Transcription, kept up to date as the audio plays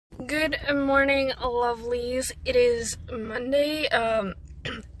Good morning, lovelies. It is Monday.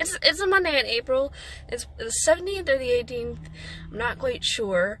 It's a Monday in April. It's the 17th or the 18th. I'm not quite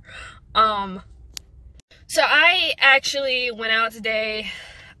sure. So I actually went out today.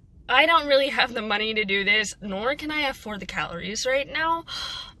 I don't really have the money to do this, nor can I afford the calories right now,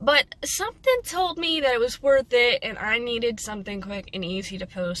 but something told me that it was worth it and I needed something quick and easy to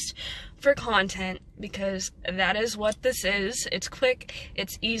post for content, because that is what this is. It's quick,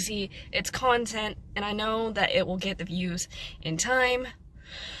 it's easy, it's content, and I know that it will get the views in time.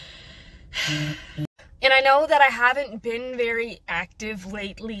 And I know that I haven't been very active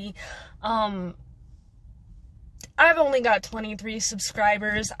lately. I've only got 23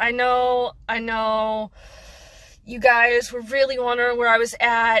 subscribers. I know you guys were really wondering where I was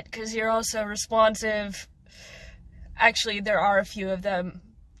at because you're also responsive. Actually, there are a few of them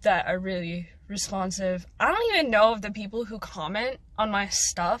that are really responsive. I don't even know if the people who comment on my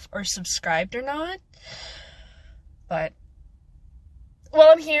stuff are subscribed or not. But,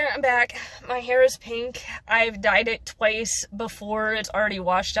 well, I'm here, I'm back. My hair is pink. I've dyed it twice before. It's already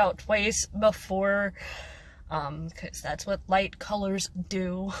washed out twice before. Because that's what light colors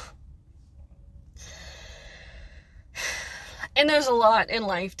do. And there's a lot in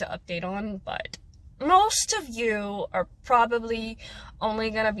life to update on, but most of you are probably only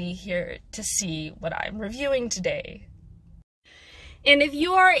gonna be here to see what I'm reviewing today. And if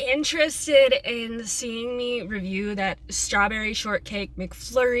you are interested in seeing me review that strawberry shortcake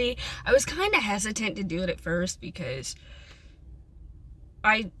McFlurry, I was kind of hesitant to do it at first because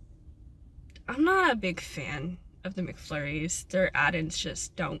I'm not a big fan of the McFlurries. Their add-ins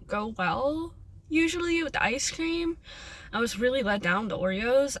just don't go well, usually, with the ice cream. I was really let down with the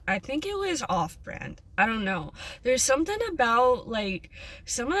Oreos. I think it was off-brand. I don't know. There's something about, like,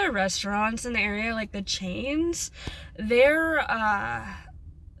 some of the restaurants in the area, like the chains, their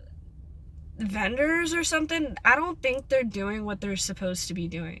vendors or something, I don't think they're doing what they're supposed to be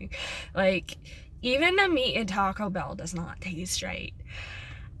doing. Like, even the meat at Taco Bell does not taste right.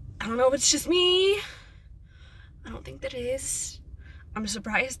 I don't know if it's just me. I don't think that it is. I'm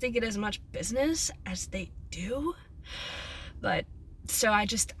surprised they get as much business as they do. But, so I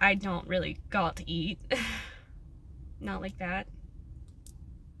don't really go out to eat. Not like that.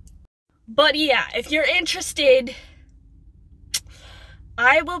 But yeah, if you're interested,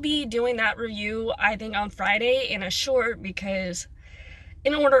 I will be doing that review, I think, on Friday in a short, because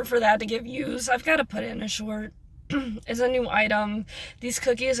in order for that to get views, I've got to put it in a short. It's a new item. These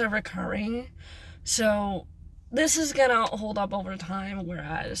cookies are recurring, so this is gonna hold up over time,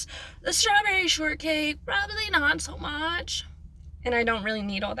 whereas the strawberry shortcake, probably not so much. And I don't really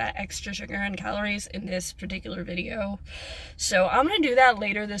need all that extra sugar and calories in this particular video. So I'm gonna do that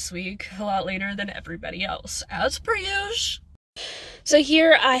later this week, a lot later than everybody else, as per usual. So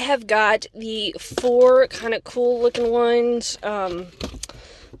here I have got the 4 kind of cool looking ones.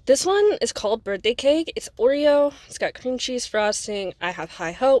 This one is called Birthday Cake. It's Oreo. It's got cream cheese frosting. I have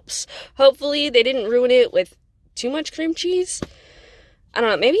high hopes. Hopefully they didn't ruin it with too much cream cheese. I don't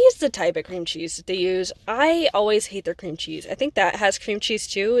know. Maybe it's the type of cream cheese that they use. I always hate their cream cheese. I think that has cream cheese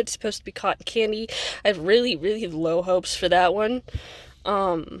too. It's supposed to be cotton candy. I have really, really low hopes for that one.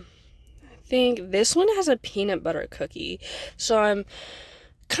 I think this one has a peanut butter cookie. So I'm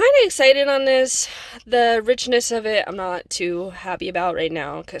kind of excited on this. The richness of it, I'm not too happy about right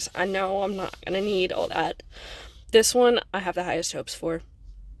now because I know I'm not gonna need all that. This one, I have the highest hopes for.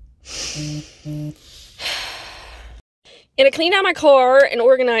 And I cleaned out my car and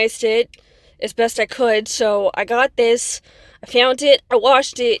organized it as best I could. So I got this, I found it, I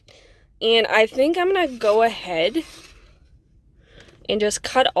washed it, and I think I'm gonna go ahead and just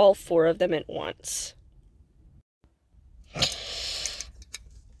cut all 4 of them at once.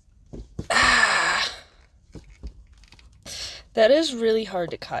 That is really hard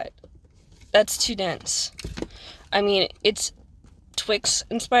to cut. That's too dense. I mean, it's Twix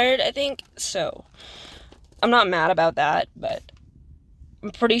inspired, I think, so I'm not mad about that, but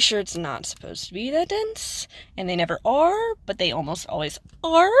I'm pretty sure it's not supposed to be that dense, and they never are, but they almost always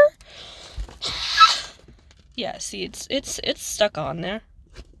are. Yeah, see, it's stuck on there.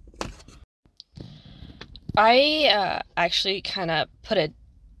 I actually kind of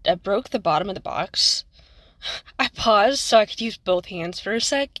I broke the bottom of the box. I paused so I could use both hands for a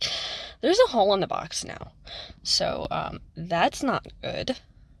sec. There's a hole in the box now, so that's not good.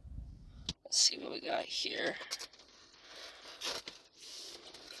 Let's see what we got here.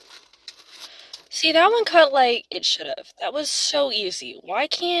 See, that one cut like it should have. That was so easy. Why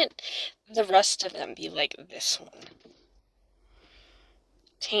can't the rest of them be like this one?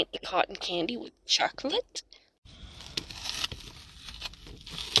 Taint the cotton candy with chocolate.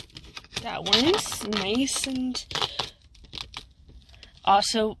 That one's nice, and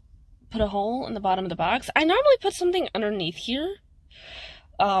also put a hole in the bottom of the box. I normally put something underneath here.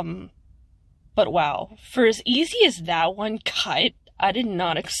 But wow, for as easy as that one cut, I did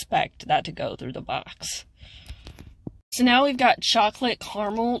not expect that to go through the box. So now we've got chocolate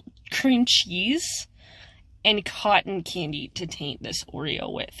caramel cream cheese and cotton candy to taint this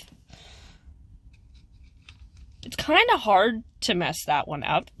Oreo with. It's kind of hard to mess that one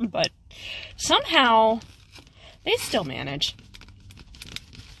up, but somehow they still manage.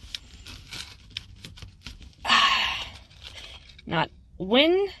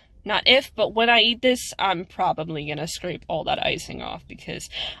 Not if, but when I eat this, I'm probably gonna scrape all that icing off because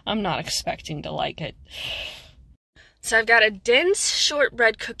I'm not expecting to like it. So I've got a dense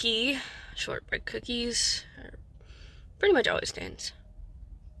shortbread cookie. Shortbread cookies are pretty much always dense.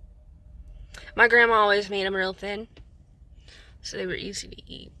 My grandma always made them real thin, so they were easy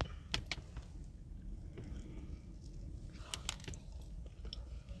to eat.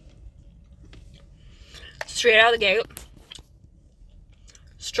 Straight out of the gate.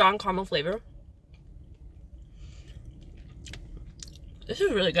 Strong caramel flavor. This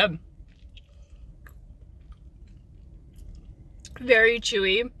is really good. Very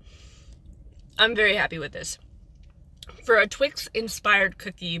chewy. I'm very happy with this. For a Twix inspired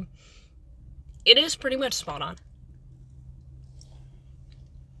cookie, it is pretty much spot on.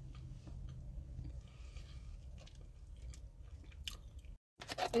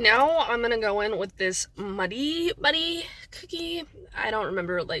 Now I'm gonna go in with this Muddy Buddy cookie. I don't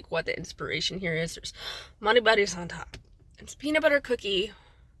remember like what the inspiration here is. There's Muddy Buddies on top. It's peanut butter cookie,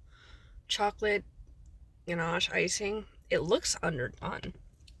 chocolate ganache icing. It looks underdone.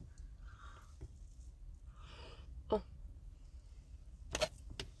 Oh.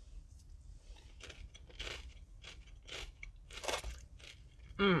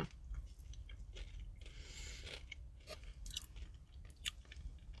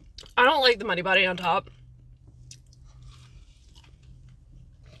 I don't like the Muddy Buddy on top.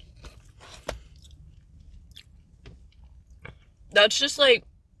 That's just like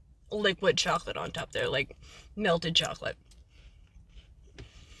liquid chocolate on top there, like melted chocolate.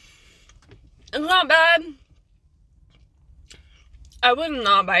 It's not bad. I would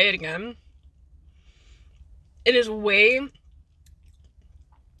not buy it again. It is way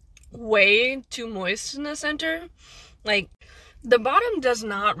too moist in the center. Like, the bottom does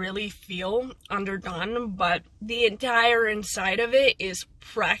not really feel underdone, but the entire inside of it is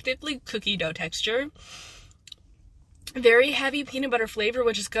practically cookie dough texture. Very heavy peanut butter flavor,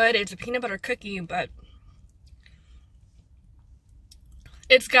 which is good. It's a peanut butter cookie, but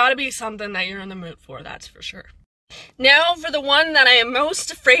it's gotta be something that you're in the mood for, that's for sure. Now for the one that I am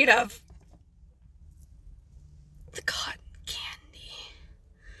most afraid of. The cotton candy.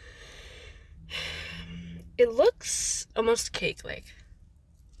 It looks almost cake-like.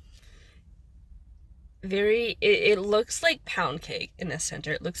 It looks like pound cake in the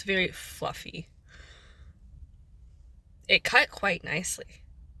center. It looks very fluffy. It cut quite nicely.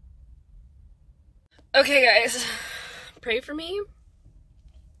 Okay, guys, pray for me.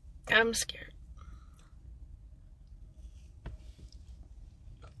 I'm scared.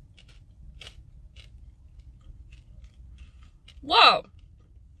 Whoa.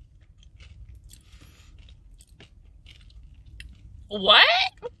 What?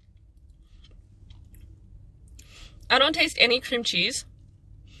 I don't taste any cream cheese.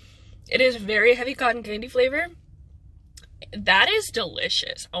 It is very heavy cotton candy flavor. That is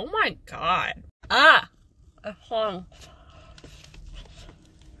delicious. Oh my god. Ah. Hold on.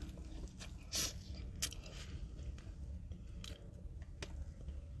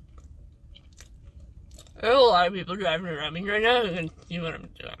 There's a lot of people driving around me right now. You can see what I'm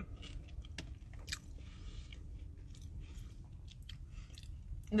doing.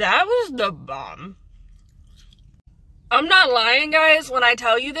 That was the bomb. I'm not lying, guys, when I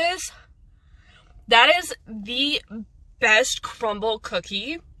tell you this. That is the best Crumbl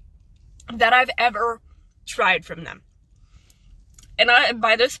cookie that I've ever tried from them. And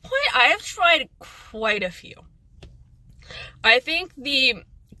by this point, I have tried quite a few. I think the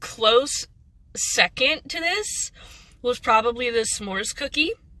close second to this was probably the s'mores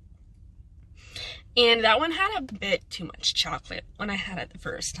cookie. And that one had a bit too much chocolate when I had it the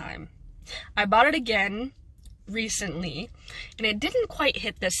first time. I bought it again recently, and it didn't quite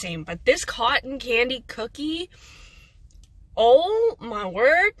hit the same. But this cotton candy cookie, oh my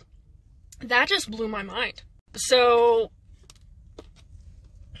word, that just blew my mind. So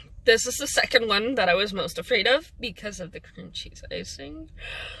this is the second one that I was most afraid of because of the cream cheese icing.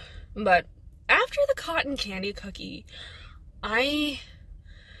 But after the cotton candy cookie, I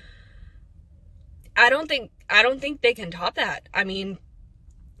I don't think they can top that. I mean,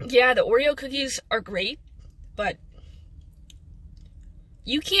 yeah, the Oreo cookies are great, but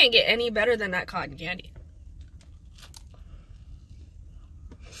you can't get any better than that cotton candy.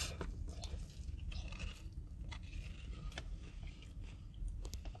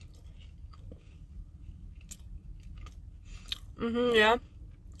 Yeah.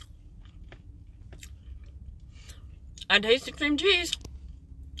 I taste the cream cheese.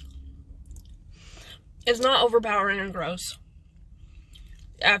 It's not overpowering and gross.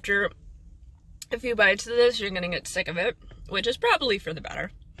 After a few bites of this, you're gonna get sick of it, which is probably for the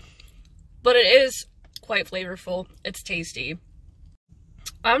better. But it is quite flavorful. It's tasty.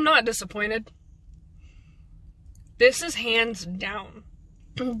 I'm not disappointed. This is hands down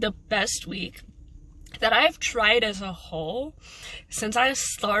the best week that I've tried as a whole since I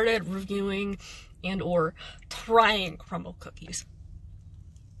started reviewing and or trying Crumbl cookies.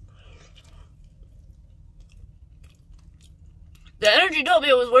 The energy told me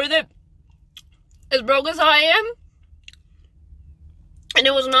it was worth it. As broke as I am, and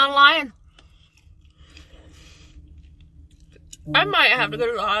it was not lying. I might have to go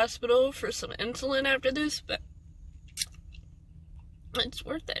to the hospital for some insulin after this, but it's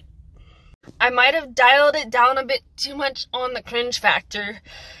worth it. I might have dialed it down a bit too much on the cringe factor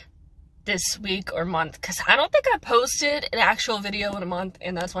this week or month, because I don't think I posted an actual video in a month,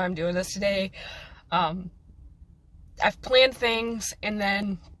 and that's why I'm doing this today. I've planned things, and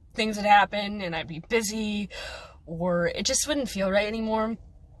then things would happen, and I'd be busy, or it just wouldn't feel right anymore.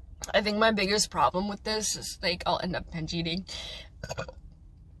 I think my biggest problem with this is, like, I'll end up binge eating,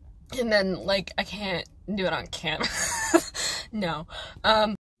 and then, like, I can't do it on camera. No.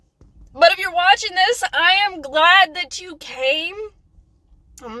 But if you're watching this, I am glad that you came.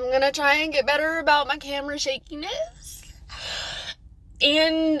 I'm gonna try and get better about my camera shakiness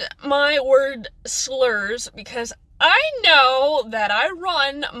and my word slurs, because I know that I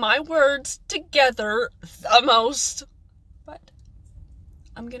run my words together the most, but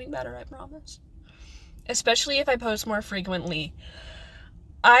I'm getting better, I promise. Especially if I post more frequently.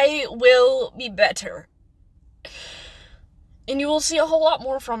 I will be better. And you will see a whole lot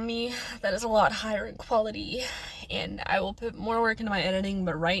more from me that is a lot higher in quality. And I will put more work into my editing,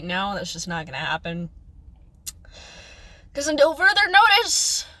 but right now that's just not going to happen. Because until further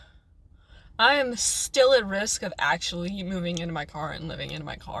notice, I am still at risk of actually moving into my car and living in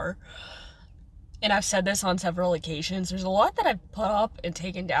my car. And I've said this on several occasions. There's a lot that I've put up and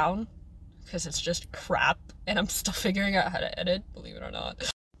taken down because it's just crap. And I'm still figuring out how to edit, believe it or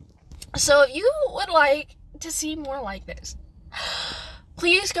not. So if you would like to see more like this,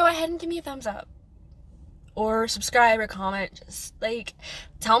 please go ahead and give me a thumbs up. Or subscribe or comment. Just, like,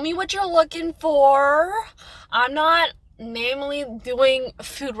 tell me what you're looking for. I'm not normally doing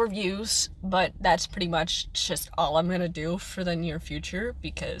food reviews, but that's pretty much just all I'm gonna do for the near future,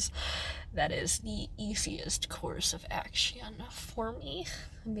 because that is the easiest course of action for me,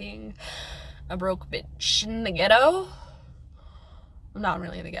 being a broke bitch in the ghetto. I'm not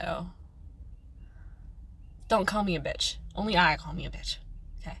really in the ghetto. Don't call me a bitch. Only I call me a bitch.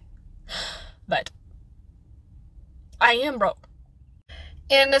 Okay? But I am broke.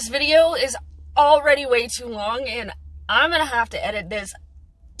 And this video is already way too long, and I'm gonna have to edit this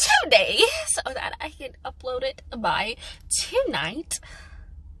today so that I can upload it by tonight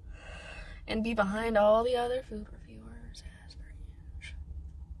and be behind all the other food reviewers as per usual.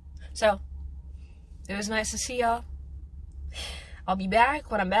 So, it was nice to see y'all. I'll be back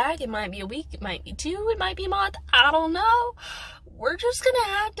when I'm back. It might be a week, it might be 2, it might be a month. I don't know. We're just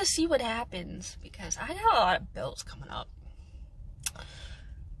gonna have to see what happens, because I got a lot of bills coming up.